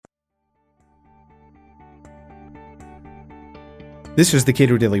This is the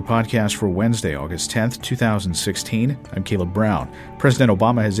Cato Daily Podcast for Wednesday, August 10th, 2016. I'm Caleb Brown. President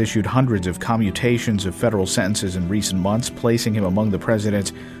Obama has issued hundreds of commutations of federal sentences in recent months, placing him among the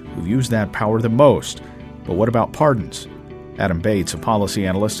presidents who've used that power the most. But what about pardons? Adam Bates, a policy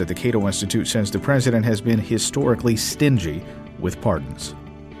analyst at the Cato Institute, says the president has been historically stingy with pardons.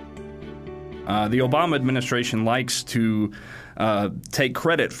 The Obama administration likes to take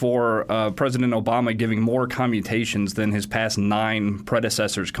credit for President Obama giving more commutations than his past 9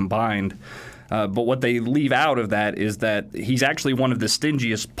 predecessors combined. But what they leave out of that is that he's actually one of the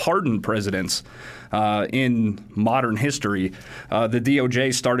stingiest pardon presidents in modern history. The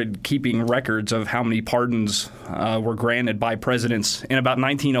DOJ started keeping records of how many pardons were granted by presidents in about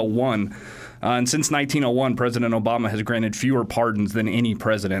 1901. And since 1901, President Obama has granted fewer pardons than any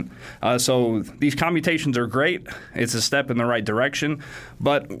president. So these commutations are great. It's a step in the right direction.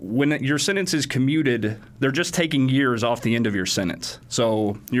 But when your sentence is commuted, they're just taking years off the end of your sentence.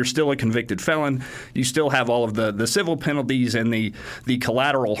 So you're still a convicted felon. You still have all of the civil penalties and the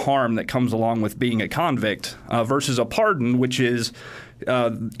collateral harm that comes along with being a convict versus a pardon, which is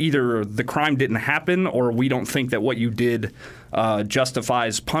either the crime didn't happen or we don't think that what you did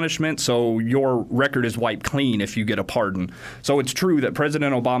justifies punishment, so your record is wiped clean if you get a pardon. So it's true that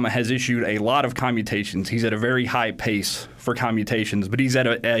President Obama has issued a lot of commutations. He's at a very high pace for commutations, but he's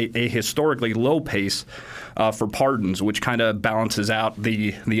at a historically low pace for pardons, which kind of balances out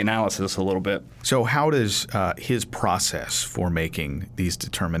the analysis a little bit. So how does his process for making these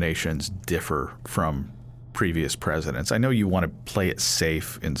determinations differ from previous presidents? I know you want to play it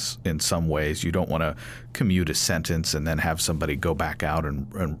safe in some ways. You don't want to commute a sentence and then have somebody go back out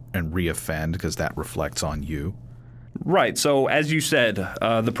and reoffend because that reflects on you. Right. So as you said,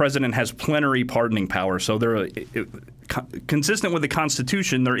 the president has plenary pardoning power. So consistent with the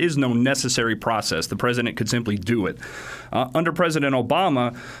Constitution, there is no necessary process. The president could simply do it. Under President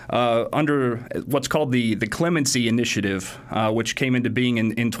Obama, under what's called the Clemency Initiative, which came into being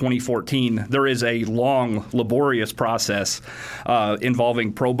in 2014, there is a long, laborious process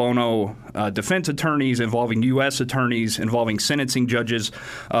involving pro bono defense attorneys, involving U.S. attorneys, involving sentencing judges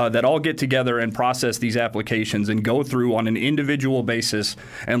that all get together and process these applications and go through on an individual basis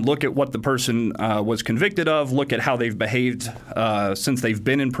and look at what the person was convicted of, look at how they've behaved since they've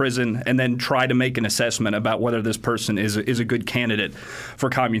been in prison, and then try to make an assessment about whether this person is a good candidate for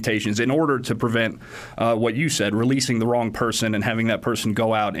commutations in order to prevent what you said, releasing the wrong person and having that person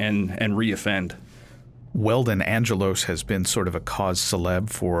go out and reoffend. Weldon Angelos has been sort of a cause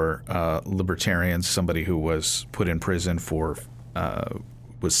celeb for libertarians, somebody who was put in prison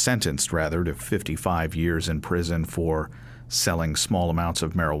was sentenced rather to 55 years in prison for selling small amounts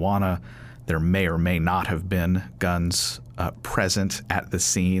of marijuana. There may or may not have been guns present at the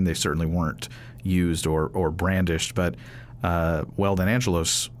scene. They certainly weren't used or brandished. But Weldon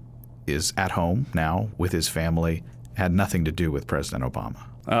Angelos is at home now with his family, had nothing to do with President Obama.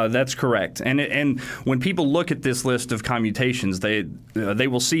 That's correct. And when people look at this list of commutations, they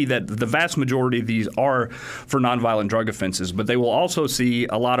will see that the vast majority of these are for nonviolent drug offenses, but they will also see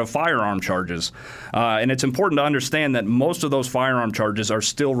a lot of firearm charges. And it's important to understand that most of those firearm charges are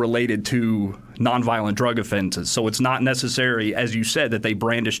still related to nonviolent drug offenses. So it's not necessary, as you said, that they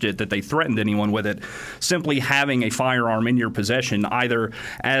brandished it, that they threatened anyone with it. Simply having a firearm in your possession, either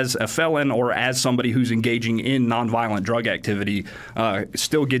as a felon or as somebody who's engaging in nonviolent drug activity,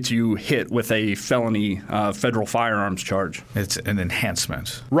 still gets you hit with a felony federal firearms charge. It's an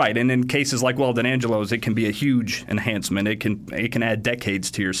enhancement. Right, and in cases like Weldon Angelos, it can be a huge enhancement. It can add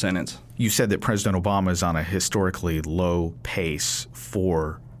decades to your sentence. You said that President Obama is on a historically low pace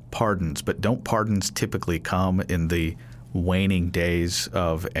for pardons, but don't pardons typically come in the waning days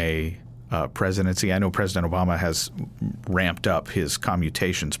of a presidency? I know President Obama has ramped up his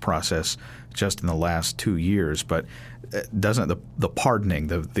commutations process just in the last 2 years, but doesn't the pardoning,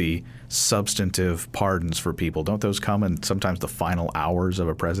 the substantive pardons for people, don't those come in sometimes the final hours of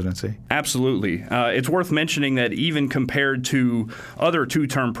a presidency? Absolutely. It's worth mentioning that even compared to other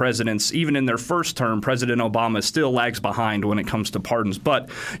two-term presidents, even in their first term, President Obama still lags behind when it comes to pardons. But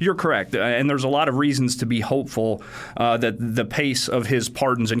you're correct, and there's a lot of reasons to be hopeful that the pace of his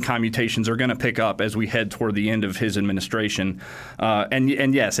pardons and commutations are going to pick up as we head toward the end of his administration.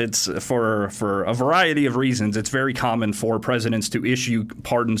 And yes, it's for a variety of reasons, it's very common for presidents to issue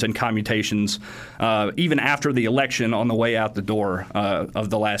pardons and commutations even after the election on the way out the door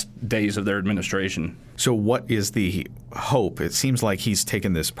of the last days of their administration. So what is the hope? It seems like he's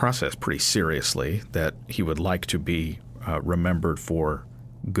taken this process pretty seriously, that he would like to be remembered for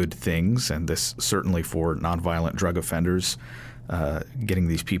good things, and this certainly for nonviolent drug offenders. Getting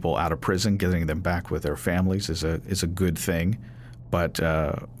these people out of prison, getting them back with their families is a good thing. But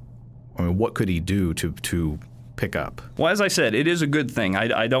I mean, what could he do to pick up? Well, as I said, it is a good thing.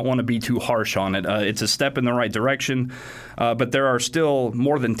 I don't want to be too harsh on it. It's a step in the right direction, but there are still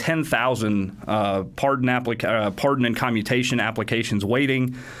more than 10,000 pardon and commutation applications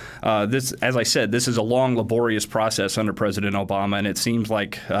waiting. This, as I said, this is a long, laborious process under President Obama, and it seems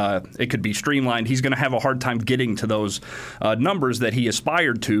like it could be streamlined. He's going to have a hard time getting to those numbers that he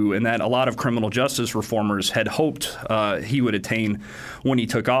aspired to and that a lot of criminal justice reformers had hoped he would attain when he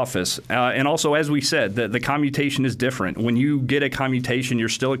took office. And also, as we said, the commutation is different. When you get a commutation, you're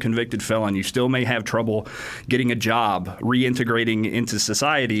still a convicted felon. You still may have trouble getting a job, reintegrating into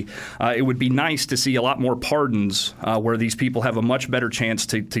society. It would be nice to see a lot more pardons where these people have a much better chance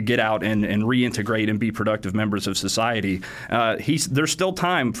to get out and reintegrate and be productive members of society. There's still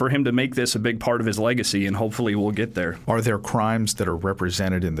time for him to make this a big part of his legacy, and hopefully we'll get there. Are there crimes that are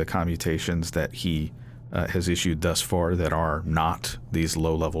represented in the commutations that he has issued thus far that are not these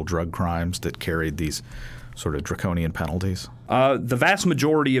low-level drug crimes that carried these sort of draconian penalties? The vast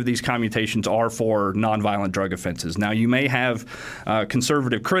majority of these commutations are for nonviolent drug offenses. Now, you may have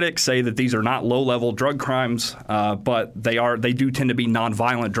conservative critics say that these are not low-level drug crimes, but they do tend to be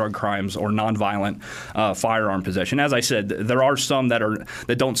nonviolent drug crimes or nonviolent firearm possession. As I said, there are some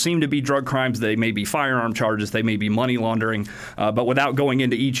that don't seem to be drug crimes. They may be firearm charges. They may be money laundering. But without going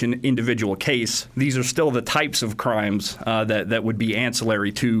into each individual case, these are still the types of crimes that would be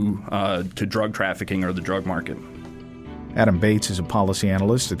ancillary to drug trafficking or the drug market. Adam Bates is a policy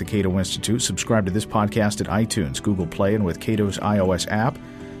analyst at the Cato Institute. Subscribe to this podcast at iTunes, Google Play, and with Cato's iOS app.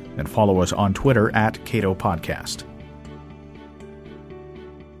 And follow us on Twitter at Cato Podcast.